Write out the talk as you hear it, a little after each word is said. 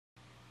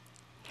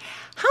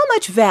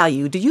much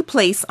value do you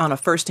place on a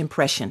first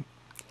impression?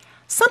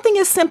 Something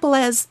as simple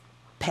as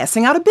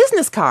passing out a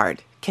business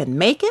card can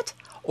make it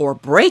or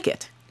break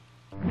it.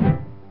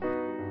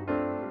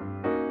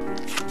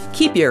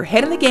 Keep your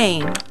head in the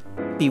game.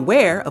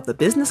 Beware of the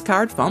business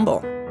card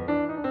fumble.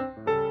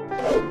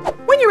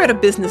 When you're at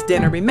a business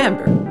dinner,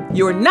 remember,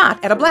 you're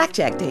not at a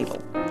blackjack table.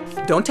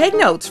 Don't take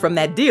notes from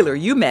that dealer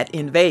you met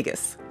in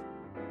Vegas.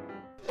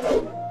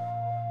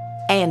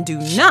 And do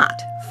not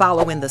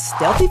follow in the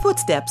stealthy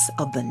footsteps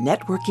of the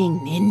networking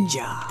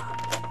ninja.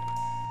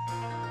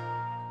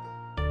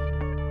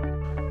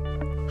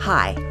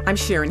 Hi, I'm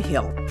Sharon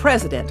Hill,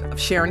 president of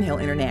Sharon Hill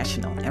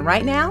International, and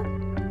right now,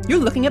 you're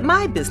looking at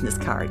my business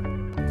card.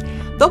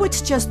 Though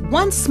it's just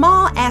one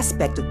small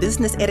aspect of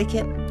business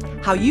etiquette,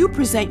 how you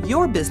present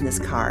your business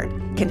card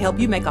can help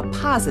you make a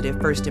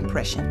positive first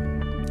impression.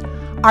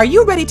 Are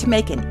you ready to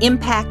make an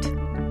impact?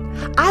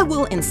 I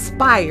will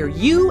inspire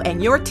you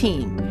and your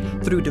team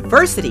through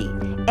diversity,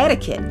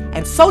 etiquette,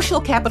 and social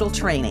capital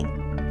training.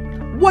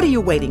 What are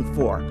you waiting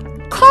for?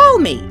 Call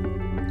me.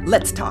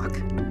 Let's talk.